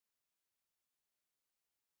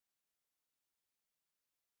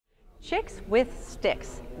Chicks with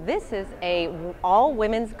Sticks. This is a all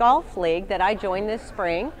women's golf league that I joined this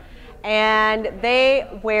spring, and they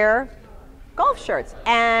wear golf shirts,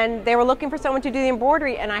 and they were looking for someone to do the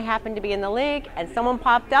embroidery, and I happened to be in the league, and someone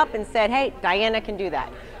popped up and said, hey, Diana can do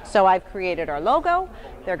that. So I've created our logo.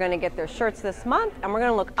 They're going to get their shirts this month, and we're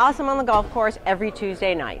going to look awesome on the golf course every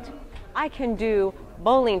Tuesday night. I can do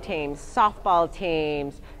bowling teams, softball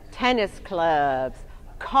teams, tennis clubs,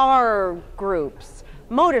 car groups,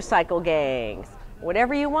 motorcycle gangs.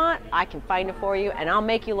 Whatever you want, I can find it for you, and I'll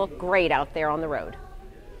make you look great out there on the road.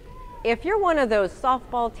 If you're one of those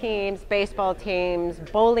softball teams, baseball teams,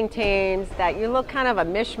 bowling teams that you look kind of a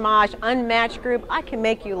mishmash, unmatched group, I can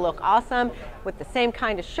make you look awesome with the same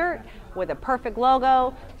kind of shirt, with a perfect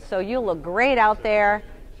logo, so you'll look great out there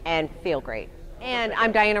and feel great. And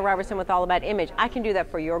I'm Diana Robertson with All About Image. I can do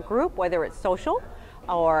that for your group, whether it's social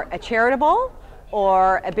or a charitable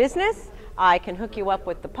or a business. I can hook you up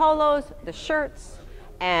with the polos, the shirts,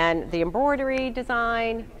 and the embroidery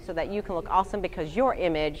design so that you can look awesome, because your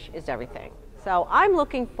image is everything. So I'm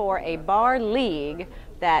looking for a bar league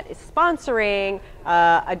that is sponsoring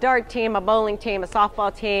a dart team, a bowling team, a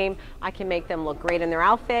softball team. I can make them look great in their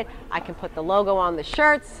outfit. I can put the logo on the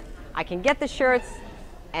shirts. I can get the shirts,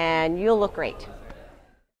 and you'll look great.